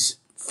 but this is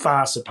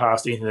far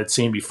surpassed anything that's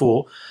seen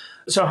before.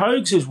 So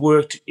Hogs has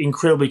worked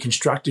incredibly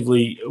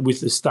constructively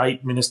with the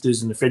state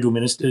ministers and the federal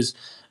ministers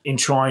in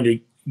trying to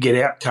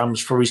get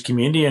outcomes for his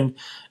community. And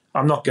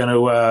I'm not going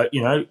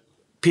to,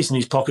 piss in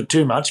his pocket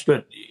too much,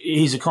 but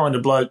he's the kind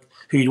of bloke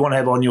who you'd want to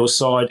have on your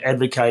side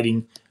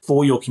advocating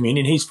for your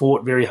community. And he's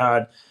fought very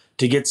hard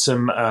to get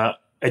some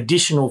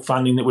additional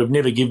funding that we've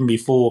never given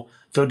before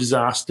for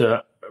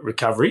disaster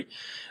recovery.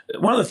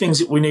 One of the things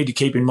that we need to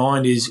keep in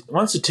mind is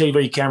once the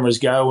TV cameras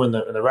go and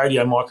the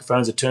radio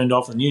microphones are turned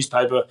off and the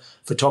newspaper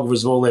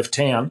photographers have all left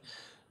town,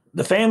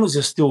 the families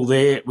are still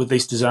there with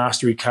this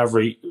disaster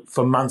recovery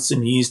for months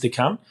and years to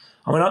come.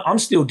 I mean, I'm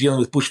still dealing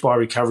with bushfire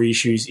recovery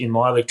issues in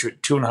my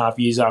electorate 2.5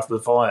 years after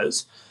the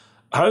fires.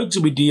 Hogs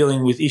will be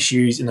dealing with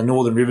issues in the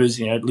Northern Rivers,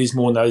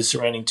 Lismore and those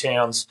surrounding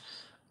towns,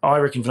 I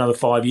reckon, for another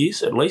 5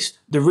 years at least.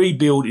 The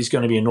rebuild is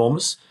going to be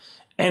enormous.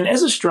 And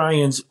as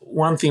Australians,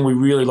 one thing we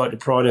really like to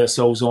pride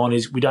ourselves on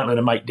is we don't let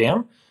a mate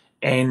down.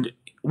 And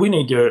we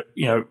need to,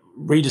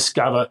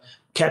 rediscover,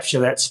 capture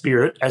that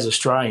spirit as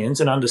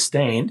Australians and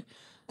understand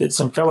that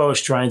some fellow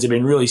Australians have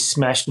been really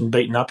smashed and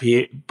beaten up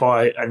here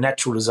by a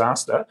natural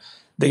disaster.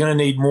 They're going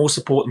to need more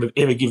support than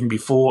we've ever given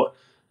before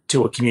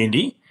to a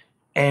community,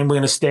 and we're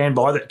going to stand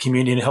by that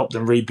community and help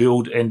them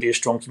rebuild and be a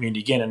strong community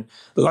again. And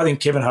look, I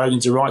think Kevin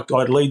Hogan's the right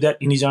guy to lead that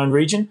in his own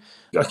region.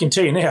 I can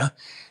tell you now,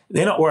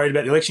 they're not worried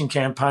about the election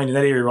campaign in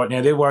that area right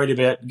now. They're worried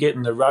about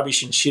getting the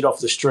rubbish and shit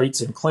off the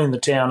streets and cleaning the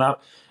town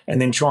up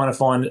and then trying to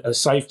find a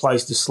safe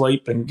place to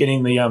sleep and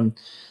getting the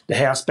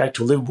house back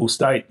to a livable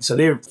state. So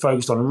they're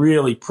focused on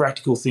really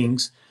practical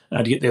things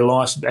to get their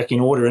lives back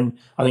in order, and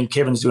I think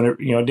Kevin's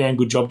doing a damn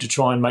good job to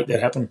try and make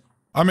that happen.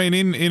 I mean,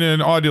 in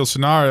an ideal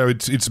scenario,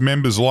 it's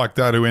members like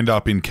that who end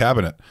up in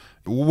cabinet.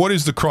 What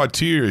is the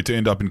criteria to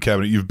end up in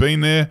cabinet? You've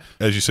been there,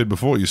 as you said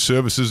before, your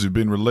services have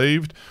been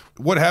relieved.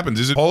 What happens?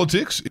 Is it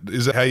politics?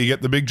 Is it how you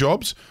get the big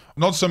jobs?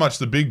 Not so much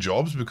the big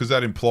jobs, because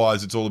that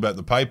implies it's all about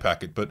the pay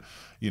packet, but,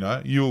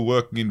 you were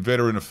working in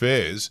veteran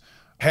affairs.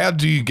 How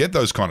do you get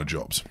those kind of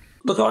jobs?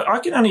 Look, I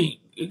can only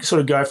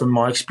sort of go from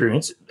my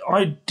experience.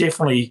 I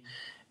definitely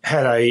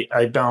had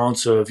a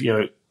balance of,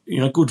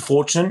 good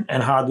fortune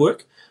and hard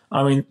work.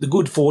 I mean, the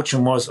good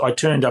fortune was I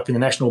turned up in the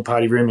National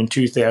Party room in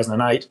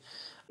 2008.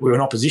 We were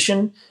in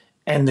opposition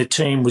and the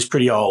team was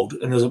pretty old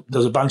and there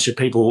was a bunch of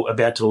people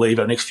about to leave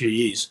over the next few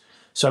years.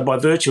 So by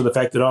virtue of the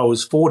fact that I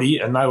was 40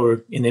 and they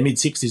were in their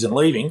mid-60s and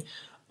leaving,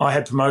 I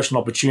had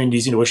promotional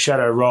opportunities into a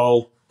shadow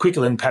role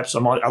quicker than perhaps I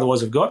might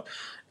otherwise have got.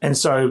 And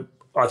so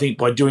I think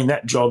by doing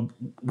that job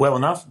well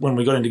enough, when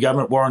we got into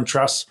government, Warren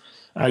Truss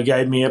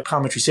gave me a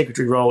parliamentary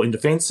secretary role in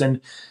defence.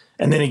 And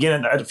then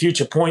again, at a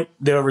future point,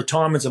 there were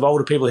retirements of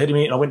older people ahead of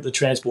me, and I went to the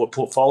transport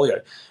portfolio.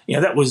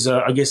 That was,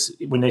 I guess,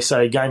 when they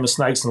say a game of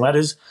snakes and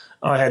ladders,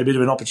 I had a bit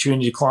of an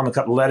opportunity to climb a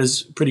couple of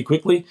ladders pretty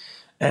quickly.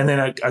 And then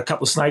a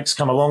couple of snakes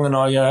come along and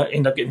I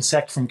end up getting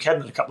sacked from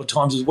cabinet a couple of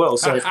times as well.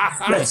 So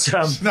that's...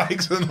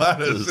 snakes and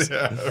ladders,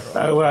 yeah.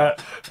 So,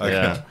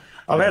 Yeah.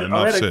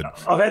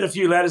 I've had a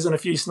few ladders and a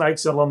few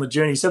snakes along the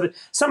journey. So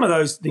some of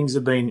those things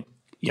have been,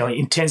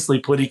 intensely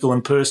political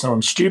and personal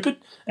and stupid,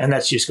 and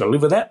that's just got to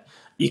live with that.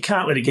 You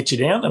can't let it get you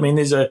down. I mean,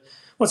 there's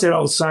what's that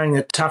old saying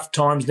that tough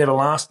times never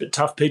last, but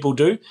tough people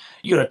do.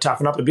 You got to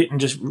toughen up a bit and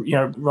just,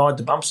 ride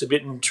the bumps a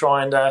bit and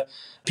try and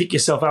pick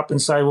yourself up and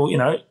say, well,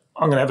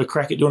 I'm going to have a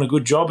crack at doing a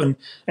good job and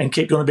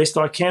keep doing the best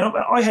I can.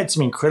 I had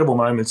some incredible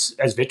moments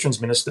as Veterans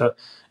Minister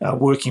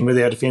working with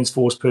our Defence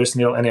Force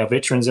personnel and our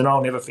veterans, and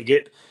I'll never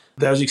forget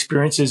those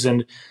experiences.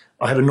 And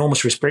I have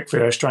enormous respect for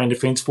our Australian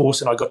Defence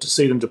Force, and I got to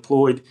see them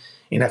deployed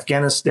in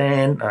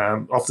Afghanistan,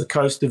 off the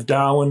coast of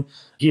Darwin,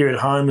 here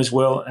at home as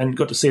well, and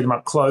got to see them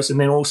up close, and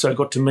then also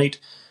got to meet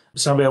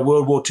some of our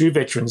World War II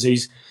veterans,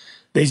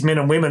 these men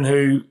and women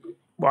who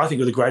I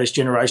think are the greatest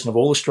generation of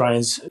all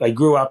Australians. They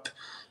grew up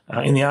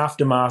in the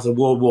aftermath of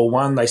World War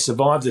I. They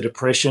survived the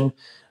Depression.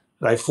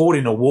 They fought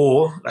in a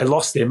war. They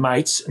lost their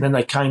mates, and then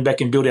they came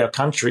back and built our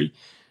country.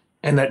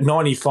 and that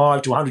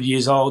 95 to 100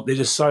 years old, they're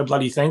just so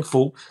bloody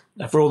thankful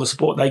for all the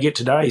support they get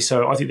today.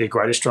 So I think they're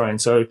great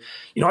Australians. So,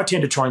 I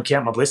tend to try and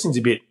count my blessings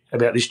a bit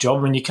about this job.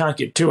 I mean, you can't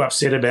get too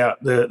upset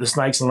about the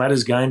snakes and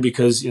ladders game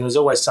because there's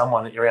always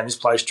someone around this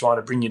place trying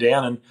to bring you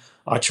down, and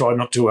I try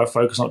not to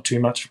focus on it too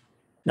much.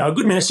 Now, a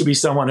good minister will be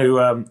someone who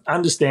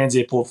understands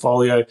their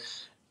portfolio,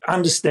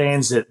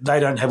 understands that they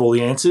don't have all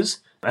the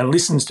answers, and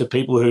listens to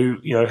people who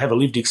have a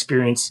lived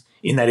experience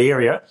in that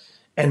area,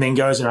 and then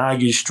goes and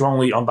argues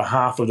strongly on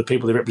behalf of the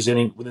people they're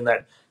representing within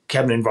that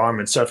cabinet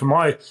environment. So from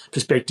my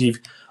perspective,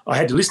 I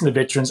had to listen to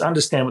veterans,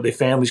 understand what their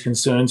families'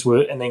 concerns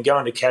were, and then go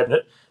into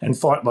cabinet and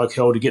fight like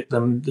hell to get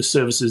them the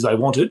services they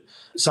wanted.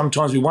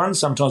 Sometimes we won,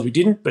 sometimes we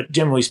didn't, but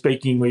generally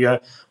speaking, we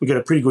got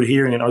a pretty good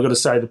hearing, and I've got to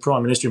say the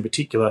Prime Minister in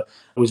particular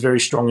was very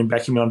strong in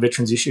backing me on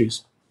veterans'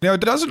 issues. Now,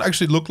 it doesn't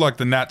actually look like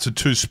the Nats are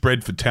too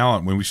spread for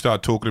talent when we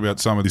start talking about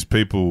some of these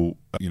people.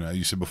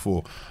 You said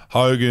before,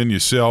 Hogan,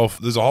 yourself,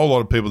 there's a whole lot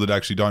of people that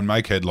actually don't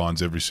make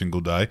headlines every single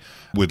day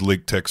with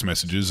leaked text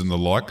messages and the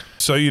like.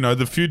 So,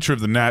 the future of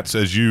the Nats,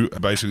 as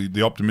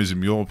the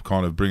optimism you're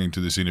kind of bringing to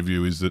this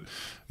interview is that,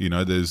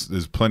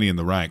 there's plenty in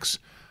the ranks.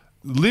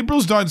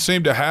 Liberals don't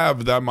seem to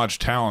have that much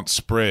talent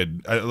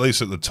spread, at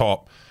least at the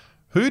top.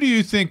 Who do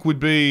you think would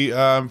be,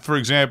 for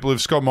example,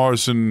 if Scott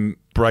Morrison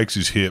breaks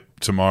his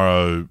hip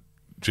tomorrow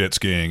jet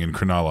skiing in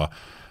Cronulla,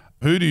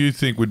 who do you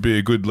think would be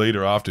a good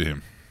leader after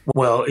him?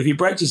 Well, if he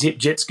breaks his hip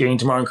jet skiing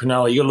tomorrow in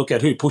Cronulla, you got to look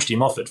at who pushed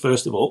him off it,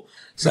 first of all.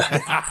 So,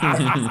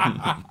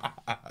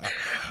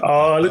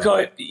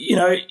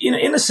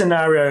 in a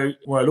scenario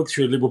where I look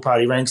through the Liberal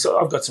Party ranks,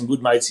 I've got some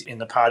good mates in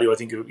the party who I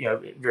think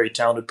are very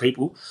talented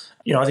people.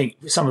 I think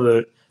some of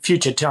the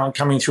future talent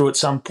coming through at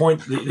some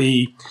point,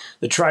 the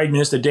Trade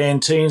Minister, Dan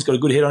Teen's got a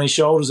good head on his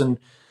shoulders and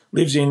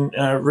lives in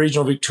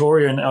regional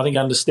Victoria, and I think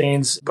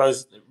understands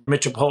both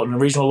metropolitan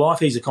and regional life.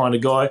 He's the kind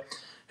of guy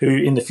who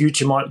in the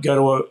future might go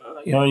to a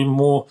even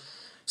more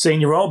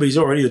senior role, but he's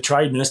already the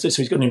Trade Minister,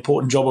 so he's got an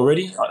important job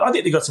already. I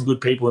think they've got some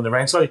good people in the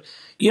ranks. So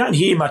you don't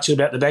hear much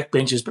about the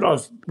backbenchers, but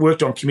I've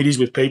worked on committees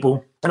with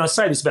people, and I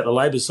say this about the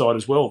Labor side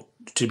as well,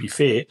 to be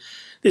fair.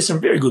 There's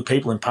some very good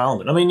people in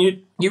Parliament. I mean,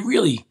 you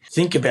really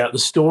think about the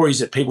stories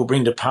that people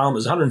bring to Parliament.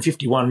 There's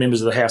 151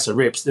 members of the House of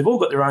Reps. They've all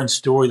got their own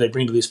story they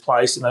bring to this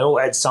place, and they all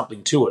add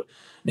something to it.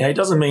 Now, it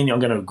doesn't mean I'm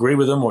going to agree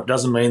with them, or it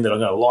doesn't mean that I'm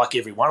going to like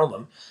every one of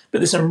them, but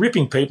there's some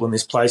ripping people in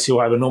this place who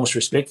I have enormous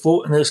respect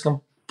for, and there's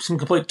some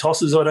complete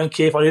tosses I don't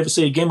care if I ever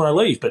see again when I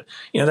leave, but,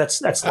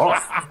 that's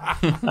life.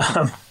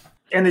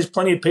 And there's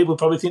plenty of people who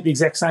probably think the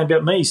exact same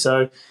about me,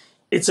 so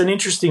it's an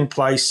interesting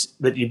place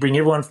that you bring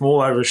everyone from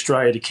all over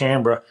Australia to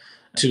Canberra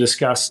to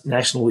discuss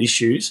national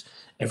issues,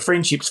 and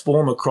friendships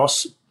form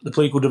across the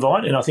political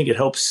divide, and I think it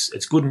helps.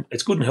 It's good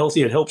and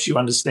healthy. It helps you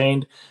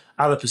understand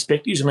other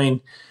perspectives. I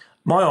mean,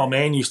 my old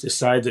man used to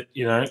say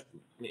that,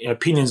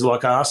 opinions are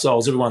like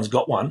arseholes, everyone's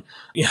got one.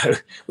 Well,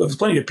 there's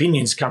plenty of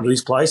opinions come to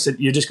this place that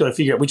you just got to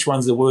figure out which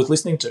ones are worth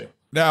listening to.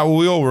 Now,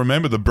 we all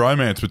remember the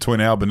bromance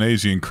between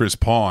Albanese and Chris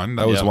Pine.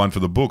 That was one for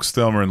the books,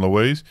 Thelma and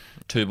Louise.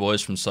 Two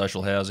boys from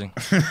social housing.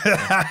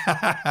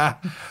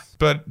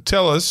 But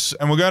tell us,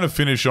 and we're going to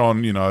finish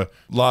on,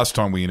 last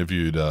time we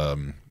interviewed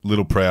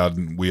Little Proud,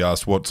 and we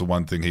asked what's the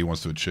one thing he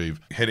wants to achieve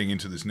heading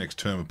into this next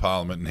term of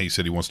Parliament, and he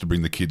said he wants to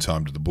bring the kids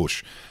home to the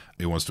bush.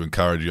 He wants to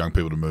encourage young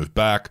people to move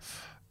back.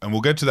 And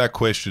we'll get to that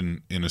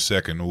question in a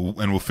second,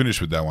 and we'll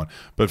finish with that one.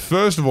 But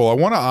first of all, I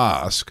want to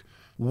ask,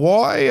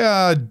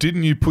 why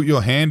didn't you put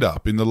your hand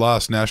up in the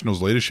last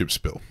Nationals leadership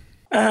spill?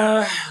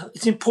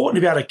 It's important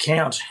to be able to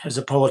count as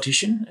a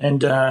politician,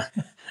 and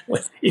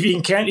if you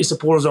can count your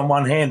supporters on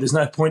one hand, there's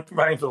no point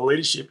running for the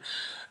leadership.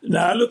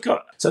 No, look,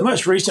 so the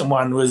most recent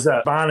one was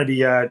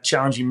Barnaby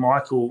challenging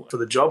Michael for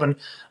the job, and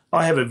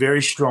I have a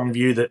very strong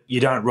view that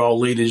you don't roll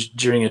leaders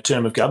during a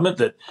term of government,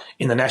 that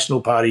in the National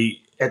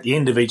Party, at the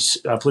end of each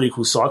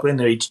political cycle,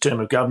 end of each term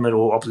of government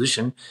or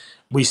opposition,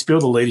 we spill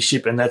the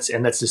leadership, and that's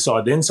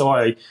decided then. So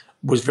I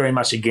was very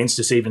much against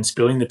us even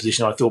spilling the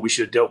position. I thought we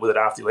should have dealt with it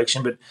after the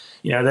election, but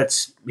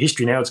that's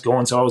history now, it's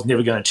gone, so I was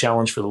never going to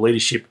challenge for the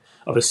leadership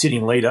of a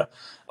sitting leader.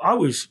 I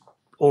was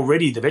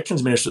already the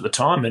Veterans Minister at the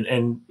time,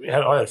 and I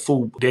had a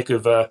full deck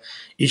of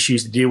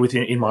issues to deal with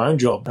in my own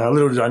job.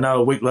 Little did I know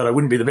a week later I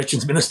wouldn't be the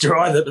Veterans Minister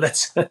either, but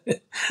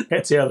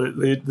that's how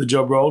the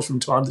job rolls from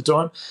time to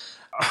time.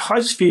 I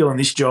just feel in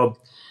this job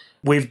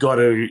we've got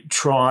to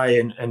try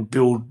and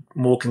build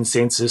more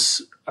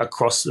consensus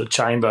across the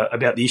chamber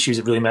about the issues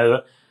that really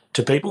matter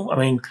to people. I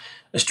mean,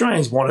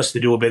 Australians want us to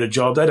do a better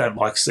job. They don't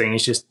like seeing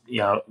us just,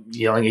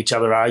 yelling at each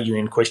other, arguing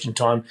in question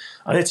time.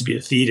 I think it's a bit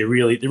of theatre,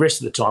 really. The rest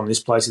of the time in this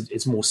place,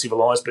 it's more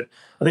civilised, but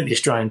I think the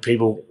Australian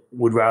people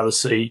would rather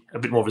see a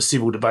bit more of a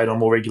civil debate on a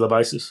more regular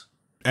basis.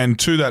 And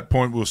to that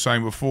point we were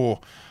saying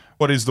before,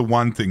 what is the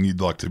one thing you'd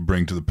like to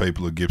bring to the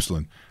people of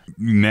Gippsland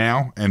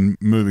now and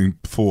moving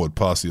forward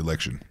past the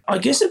election? I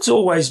guess it's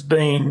always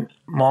been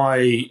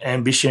my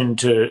ambition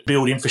to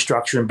build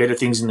infrastructure and better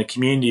things in the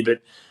community,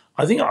 but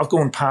I think I've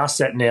gone past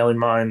that now in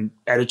my own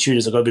attitude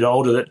as I got a bit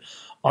older, that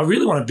I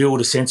really want to build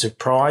a sense of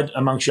pride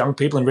amongst young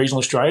people in regional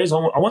Australia.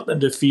 I want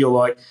them to feel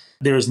like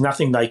there is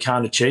nothing they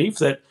can't achieve,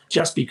 that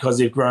just because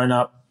they've grown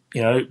up,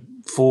 4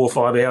 or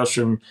 5 hours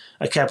from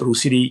a capital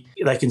city,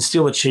 they can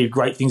still achieve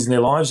great things in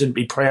their lives and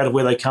be proud of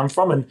where they come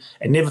from and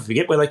never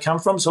forget where they come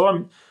from. So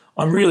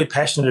I'm really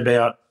passionate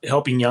about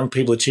helping young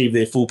people achieve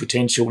their full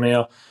potential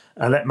now.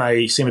 That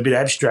may seem a bit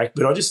abstract,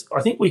 but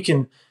I think we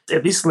can,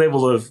 at this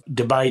level of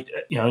debate,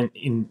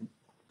 in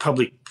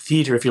public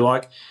theatre, if you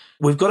like,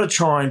 we've got to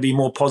try and be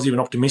more positive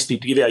and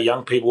optimistic to give our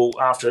young people,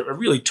 after a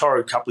really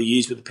torrid couple of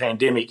years with the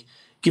pandemic,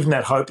 give them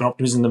that hope and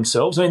optimism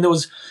themselves. I mean,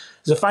 there's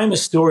a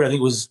famous story, I think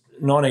it was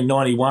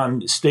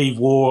 1991, Steve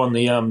Waugh on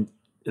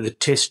the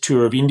Test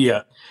tour of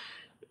India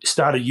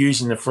started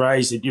using the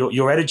phrase that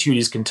your attitude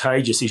is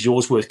contagious, is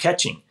yours worth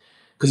catching.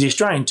 Because the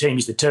Australian team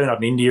used to turn up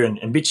in India and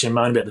bitch and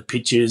moan about the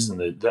pitches and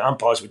the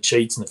umpires were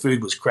cheats and the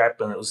food was crap,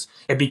 and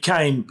it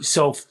became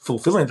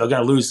self-fulfilling. They're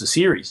going to lose the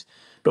series.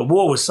 But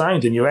Waugh was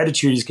saying to them, your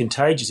attitude is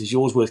contagious, is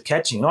yours worth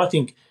catching. And I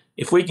think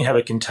if we can have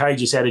a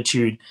contagious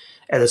attitude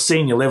at a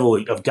senior level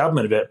of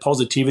government about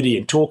positivity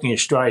and talking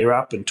Australia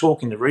up and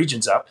talking the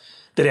regions up,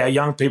 that our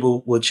young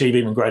people will achieve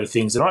even greater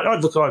things. And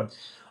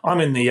I'm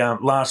in the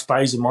last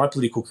phase of my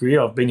political career.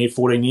 I've been here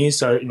 14 years,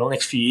 so in the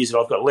next few years that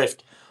I've got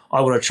left, I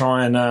want to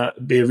try and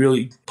be a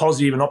really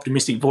positive and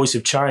optimistic voice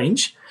of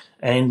change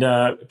and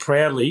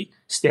proudly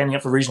standing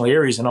up for regional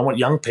areas. And I want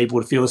young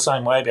people to feel the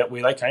same way about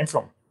where they came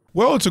from.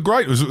 Well,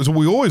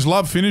 we always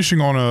love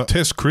finishing on a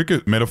Test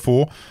cricket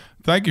metaphor.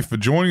 Thank you for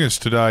joining us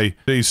today,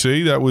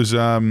 DC. That was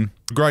a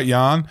great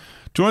yarn.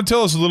 Do you want to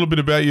tell us a little bit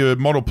about your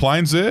model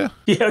planes there?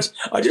 Yeah,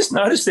 I just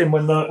noticed them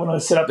when I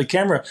set up the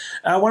camera.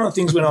 One of the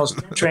things when I was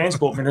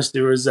Transport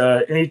Minister was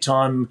any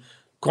time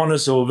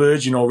Qantas or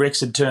Virgin or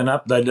Rex would turn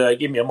up, they'd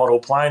give me a model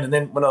plane. And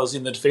then when I was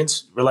in the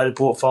defence-related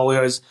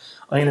portfolios,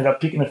 I ended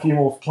up picking a few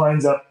more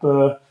planes up,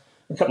 a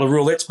couple of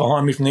roulettes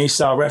behind me from the East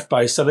Sale RAF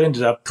base. So they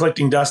ended up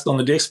collecting dust on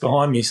the desk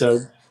behind me. So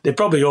they've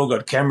probably all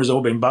got cameras,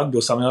 all been bugged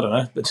or something, I don't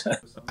know. But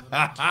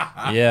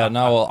yeah,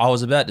 no, well, I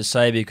was about to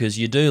say, because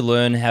you do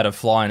learn how to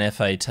fly an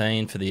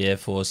F-18 for the Air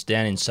Force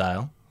down in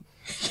Sale.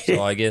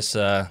 So I guess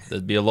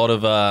there'd be a lot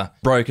of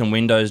broken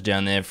windows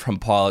down there from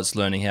pilots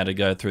learning how to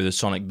go through the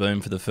sonic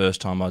boom for the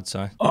first time, I'd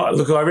say. Oh,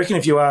 look, I reckon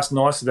if you asked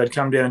nicely, they'd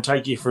come down and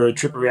take you for a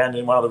trip around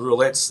in one of the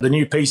roulettes. The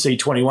new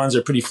PC-21s are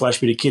a pretty flash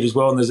bit of kit as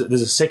well, and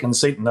there's a second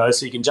seat in those,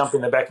 so you can jump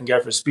in the back and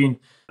go for a spin.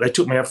 They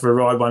took me up for a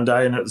ride one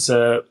day, and it was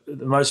the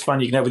most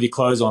fun you can have with your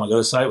clothes on, I've got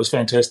to say. It was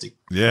fantastic.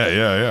 Yeah.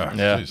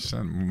 Jeez,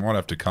 we might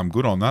have to come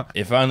good on that.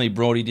 If only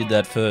Brody did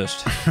that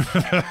first.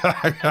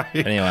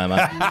 Anyway,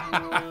 mate.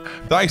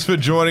 Thanks for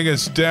joining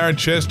us, Darren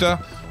Chester.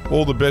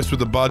 All the best with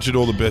the budget,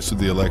 all the best with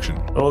the election.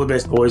 All the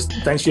best, boys.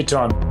 Thanks for your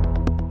time.